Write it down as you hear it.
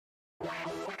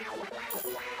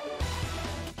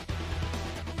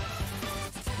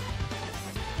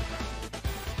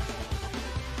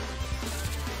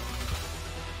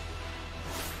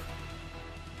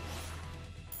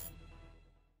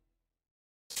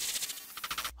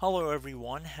Hello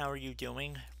everyone, how are you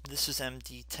doing? This is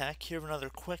MD Tech here with another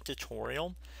quick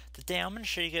tutorial. Today I'm going to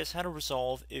show you guys how to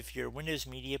resolve if your Windows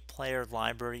Media Player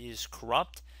library is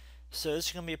corrupt. So this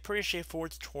is going to be a pretty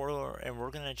straightforward tutorial and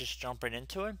we're going to just jump right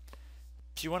into it.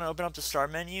 So you want to open up the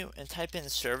Start menu and type in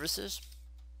Services.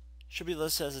 Should be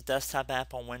listed as a desktop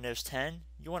app on Windows 10.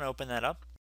 You want to open that up.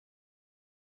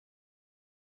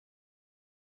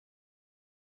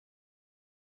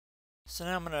 So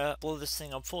now I'm going to blow this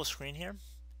thing up full screen here.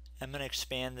 I'm going to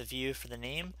expand the view for the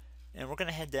name, and we're going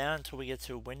to head down until we get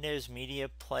to Windows Media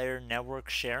Player Network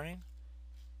Sharing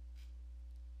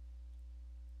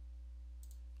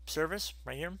Service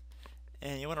right here,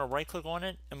 and you want to right click on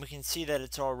it, and we can see that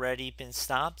it's already been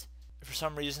stopped. For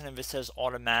some reason, if it says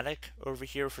automatic over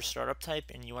here for startup type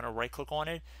and you want to right click on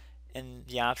it and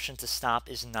the option to stop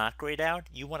is not grayed out,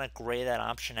 you want to gray that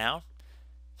option out.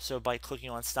 So by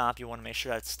clicking on stop, you want to make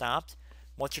sure that's stopped.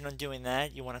 Once you're done doing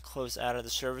that, you want to close out of the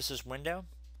services window,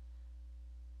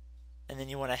 and then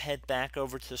you want to head back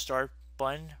over to the start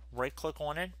button, right click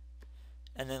on it,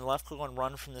 and then left click on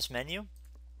run from this menu.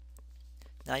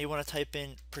 Now you want to type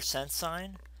in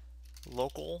 %,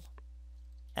 local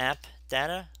app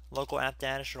data. Local app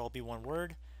data should all be one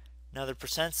word. Another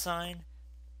 %,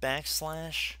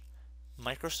 backslash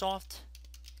Microsoft,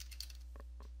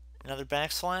 another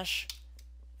backslash,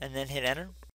 and then hit enter.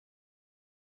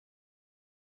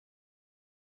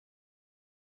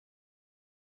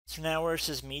 So now where it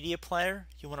says Media Player,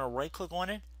 you want to right click on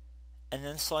it and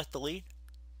then select Delete.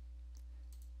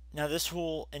 Now this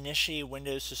will initiate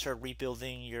Windows to start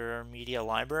rebuilding your media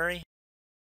library.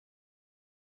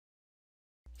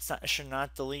 It should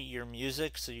not delete your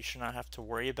music, so you should not have to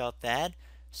worry about that.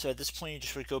 So at this point you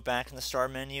just would go back in the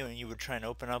Start menu and you would try and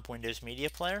open up Windows Media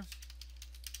Player.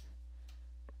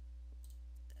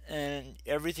 And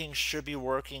everything should be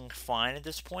working fine at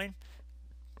this point.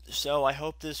 So I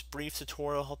hope this brief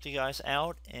tutorial helped you guys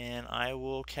out, and I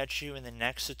will catch you in the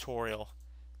next tutorial.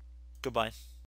 Goodbye.